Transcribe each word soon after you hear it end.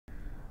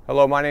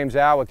Hello, my name's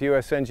Al with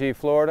USNG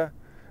Florida.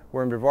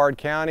 We're in Brevard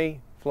County,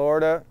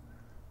 Florida,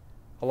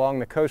 along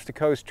the Coast to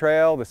Coast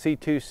Trail, the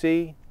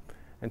C2C,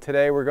 and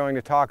today we're going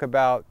to talk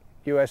about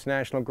US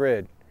National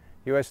Grid.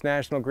 US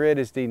National Grid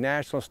is the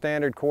National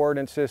Standard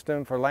Coordinate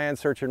System for Land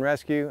Search and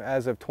Rescue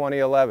as of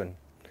 2011.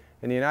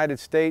 In the United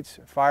States,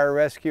 fire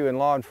rescue and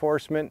law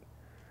enforcement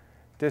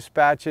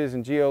dispatches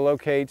and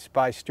geolocates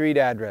by street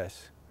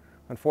address.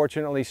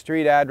 Unfortunately,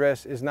 street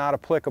address is not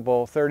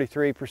applicable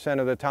 33%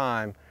 of the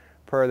time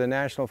per the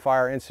National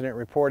Fire Incident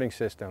Reporting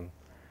System.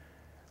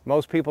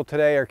 Most people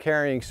today are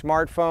carrying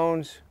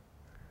smartphones.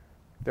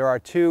 There are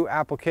two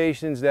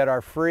applications that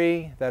are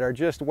free, that are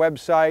just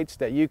websites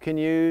that you can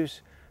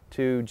use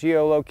to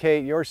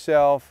geolocate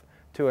yourself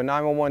to a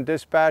 911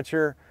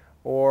 dispatcher,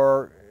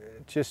 or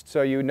just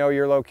so you know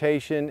your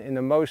location in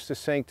the most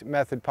succinct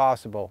method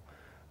possible.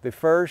 The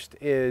first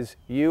is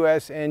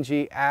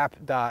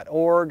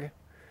USNGapp.org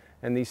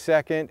and the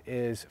second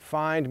is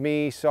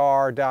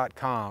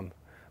findmesar.com.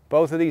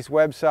 Both of these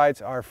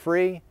websites are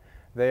free.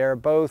 They are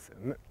both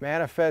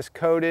manifest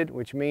coded,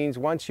 which means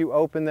once you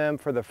open them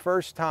for the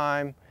first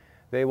time,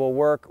 they will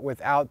work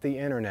without the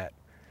internet.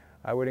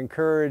 I would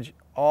encourage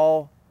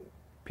all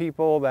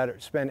people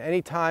that spend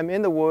any time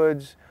in the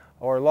woods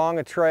or along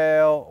a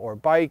trail or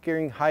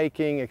biking,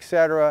 hiking,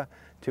 etc.,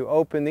 to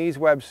open these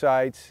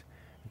websites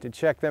to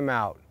check them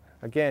out.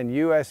 Again,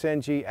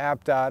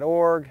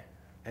 USNGapp.org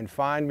and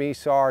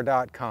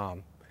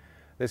findmesar.com.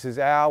 This is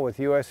Al with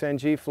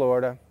USNG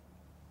Florida.